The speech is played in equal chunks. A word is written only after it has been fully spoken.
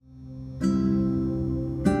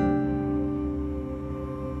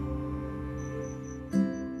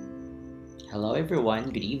everyone,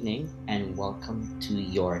 good evening, and welcome to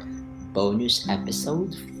your bonus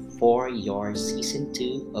episode for your season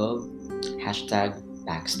 2 of hashtag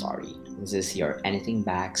Backstory. This is your Anything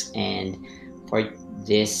Backs, and for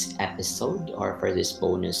this episode or for this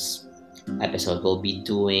bonus episode, I'll be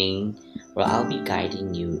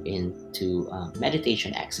guiding you into a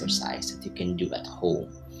meditation exercise that you can do at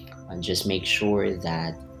home. And just make sure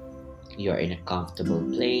that you're in a comfortable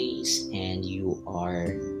place and you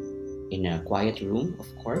are in a quiet room, of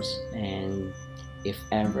course. And if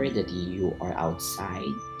ever that you are outside,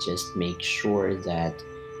 just make sure that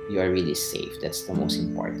you are really safe. That's the most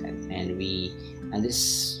important. And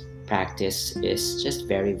this practice is just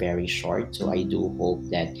very, very short. So I do hope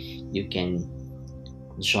that you can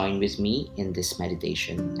join with me in this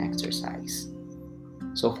meditation exercise.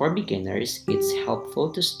 So for beginners, it's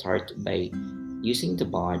helpful to start by using the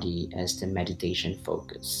body as the meditation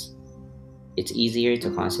focus. It's easier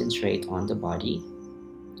to concentrate on the body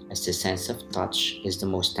as the sense of touch is the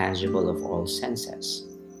most tangible of all senses.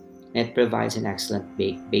 And it provides an excellent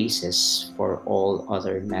basis for all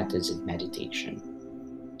other methods of meditation.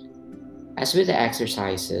 As with the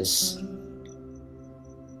exercises,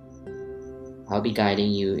 I'll be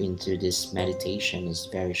guiding you into this meditation. It's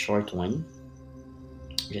a very short one.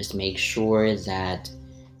 Just make sure that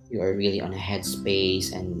you are really on a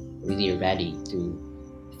headspace and really ready to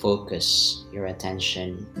focus your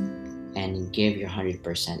attention and give your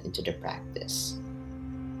 100% into the practice.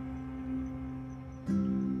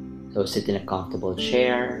 So sit in a comfortable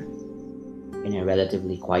chair in a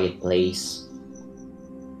relatively quiet place.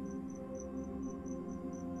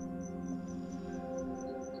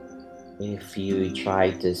 If you try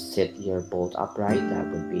to sit your bolt upright, that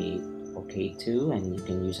would be okay too, and you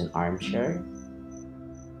can use an armchair.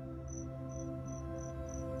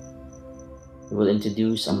 We will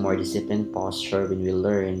introduce a more disciplined posture when we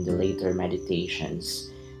learn the later meditations,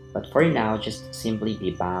 but for now, just simply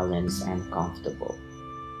be balanced and comfortable.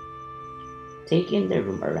 Take in the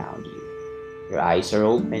room around you. Your eyes are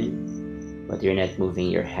open, but you're not moving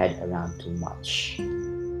your head around too much.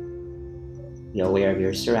 Be aware of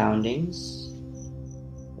your surroundings.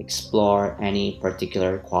 Explore any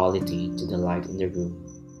particular quality to the light in the room.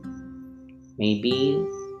 Maybe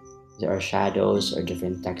there are shadows or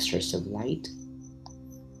different textures of light.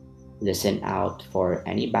 Listen out for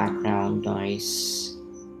any background noise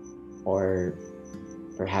or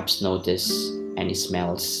perhaps notice any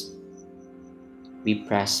smells. Be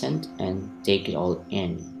present and take it all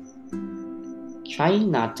in, trying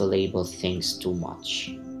not to label things too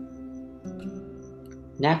much.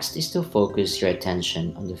 Next is to focus your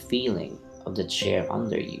attention on the feeling of the chair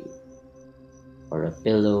under you, or a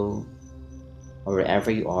pillow, or wherever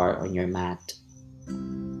you are on your mat.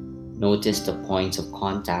 Notice the points of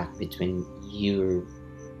contact between you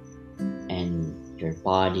and your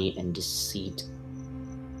body and the seat.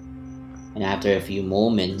 And after a few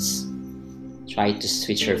moments, try to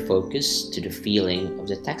switch your focus to the feeling of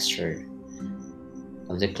the texture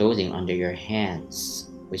of the clothing under your hands,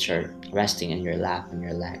 which are resting in your lap and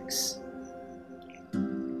your legs.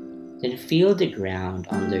 Then feel the ground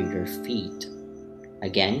under your feet.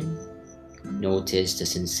 Again, notice the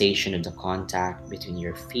sensation of the contact between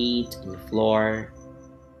your feet and the floor.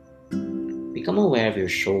 Become aware of your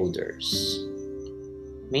shoulders.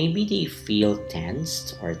 Maybe they feel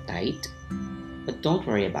tensed or tight, but don't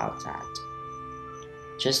worry about that.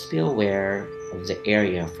 Just be aware of the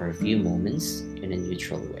area for a few moments in a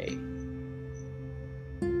neutral way.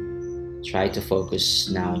 Try to focus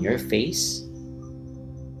now on your face.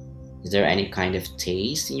 Is there any kind of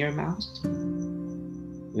taste in your mouth?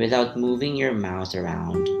 Without moving your mouth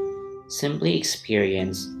around, simply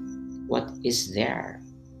experience what is there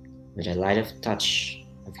with a light of touch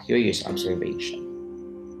of curious observation.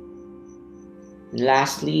 And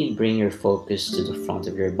lastly, bring your focus to the front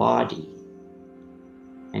of your body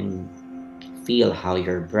and feel how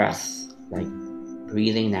your breath, like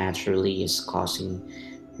breathing naturally, is causing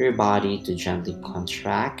your body to gently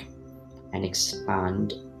contract and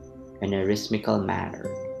expand in a rhythmical manner.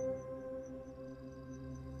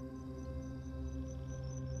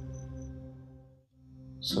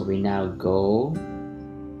 So we now go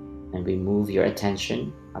and we move your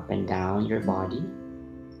attention up and down your body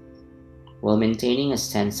while maintaining a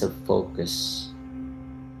sense of focus.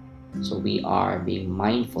 So we are being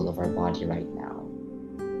mindful of our body right now.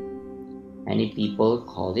 Many people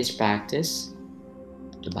call this practice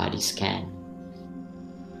the body scan.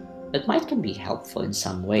 That might can be helpful in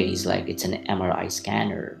some ways, like it's an MRI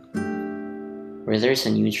scanner, where there's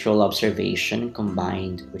a neutral observation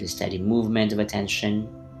combined with a steady movement of attention.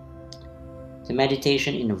 The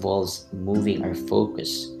meditation involves moving our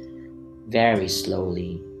focus very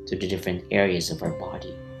slowly to the different areas of our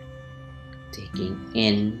body, taking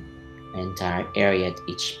in an entire area at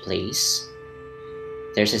each place.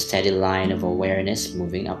 There's a steady line of awareness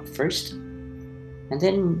moving up first and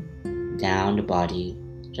then down the body,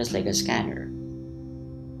 just like a scanner.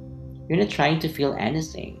 You're not trying to feel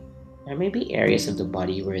anything. There may be areas of the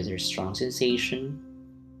body where there's strong sensation,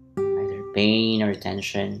 either pain or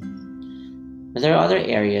tension, but there are other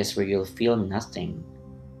areas where you'll feel nothing.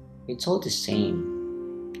 It's all the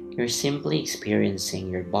same. You're simply experiencing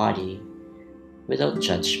your body without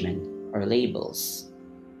judgment or labels.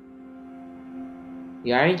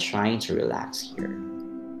 We aren't trying to relax here.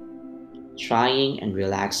 Trying and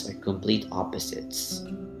relax are complete opposites.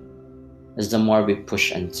 As the more we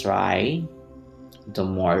push and try, the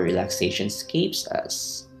more relaxation escapes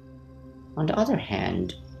us. On the other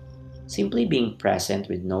hand, simply being present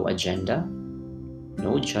with no agenda,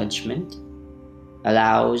 no judgment,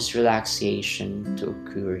 allows relaxation to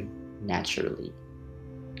occur naturally.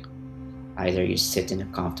 Either you sit in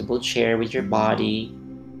a comfortable chair with your body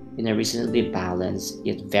in a reasonably balanced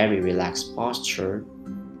yet very relaxed posture,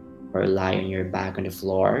 or lie on your back on the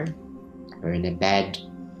floor, or in a bed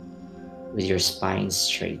with your spine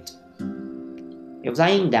straight. If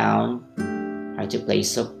lying down, try to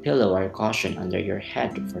place a pillow or cushion under your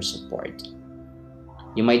head for support.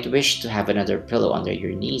 You might wish to have another pillow under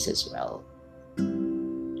your knees as well.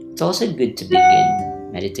 It's also good to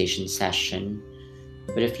begin meditation session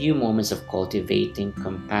with a few moments of cultivating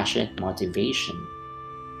compassionate motivation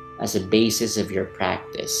as a basis of your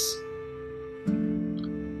practice.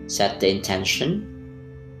 Set the intention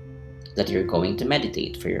that you're going to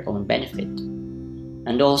meditate for your own benefit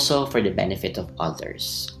and also for the benefit of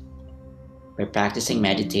others. By practicing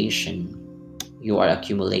meditation, you are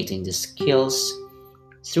accumulating the skills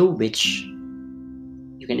through which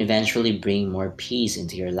you can eventually bring more peace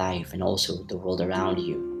into your life and also the world around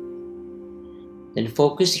you. Then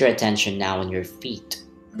focus your attention now on your feet.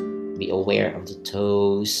 Be aware of the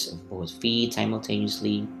toes of both feet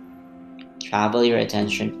simultaneously. Travel your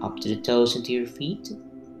attention up to the toes into your feet,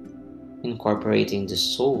 incorporating the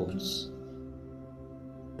soles,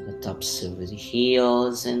 the tops of the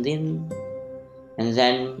heels, and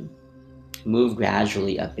then move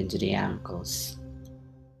gradually up into the ankles.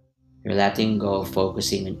 You're letting go,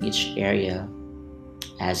 focusing on each area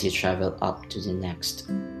as you travel up to the next.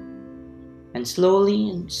 And slowly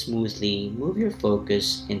and smoothly move your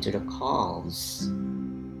focus into the calves.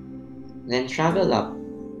 Then travel up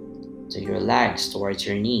to your legs towards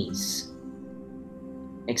your knees.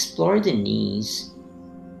 Explore the knees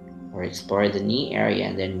or explore the knee area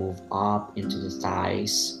and then move up into the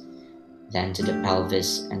thighs, then to the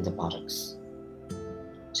pelvis and the buttocks.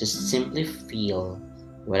 Just simply feel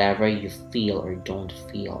whatever you feel or don't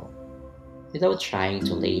feel without trying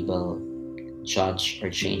to label, judge, or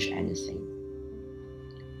change anything.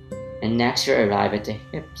 And next you arrive at the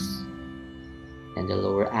hips, then the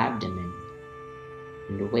lower abdomen,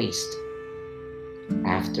 and the waist.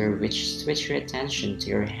 After which switch your attention to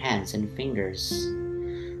your hands and fingers,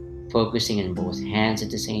 focusing on both hands at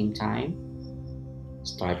the same time.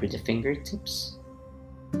 Start with the fingertips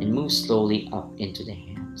and move slowly up into the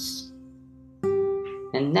hands.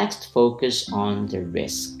 And next focus on the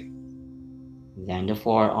wrist, then the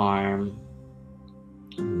forearm.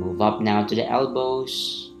 Move up now to the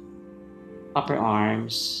elbows, upper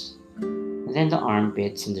arms, and then the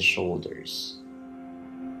armpits and the shoulders.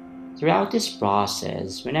 Throughout this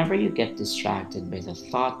process, whenever you get distracted by the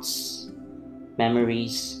thoughts,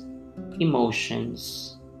 memories,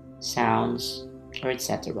 emotions, sounds, or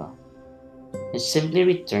etc., just simply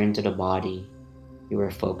return to the body you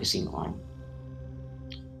were focusing on.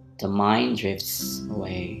 The mind drifts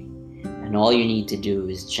away, and all you need to do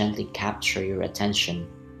is gently capture your attention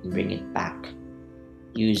and bring it back,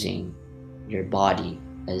 using your body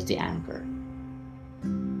as the anchor.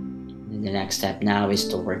 And the next step now is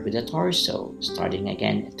to work with the torso, starting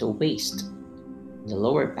again at the waist, the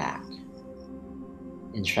lower back,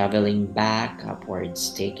 and traveling back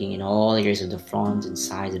upwards, taking in all areas of the front and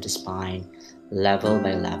sides of the spine, level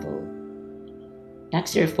by level.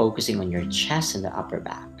 Next, you're focusing on your chest and the upper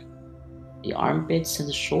back, the armpits and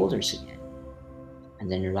the shoulders again,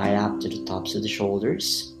 and then right up to the tops of the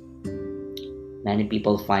shoulders. Many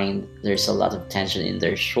people find there's a lot of tension in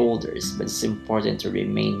their shoulders, but it's important to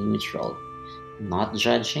remain neutral, not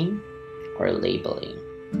judging or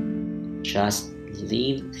labeling. Just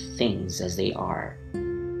leave things as they are.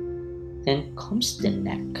 Then comes the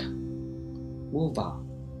neck. Move up,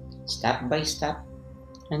 step by step,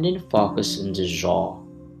 and then focus on the jaw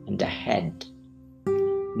and the head.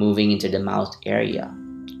 Moving into the mouth area,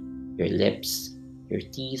 your lips, your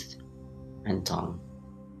teeth, and tongue.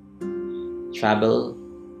 Travel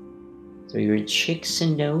through your cheeks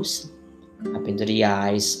and nose, up into the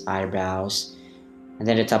eyes, eyebrows, and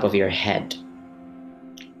then the top of your head,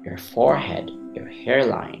 your forehead, your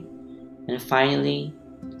hairline, and finally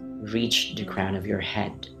reach the crown of your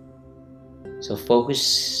head. So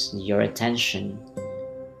focus your attention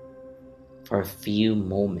for a few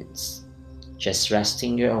moments, just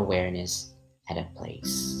resting your awareness at a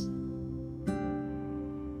place.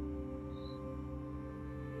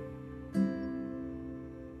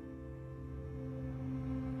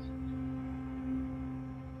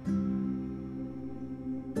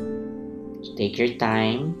 So take your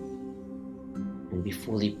time and be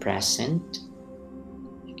fully present.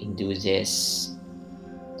 You can do this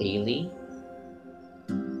daily.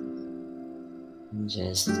 And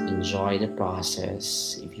just enjoy the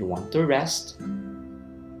process. If you want to rest,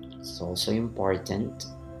 it's also important.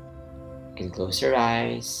 You can close your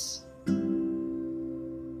eyes and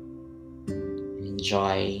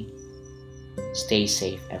enjoy. Stay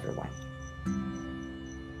safe, everyone.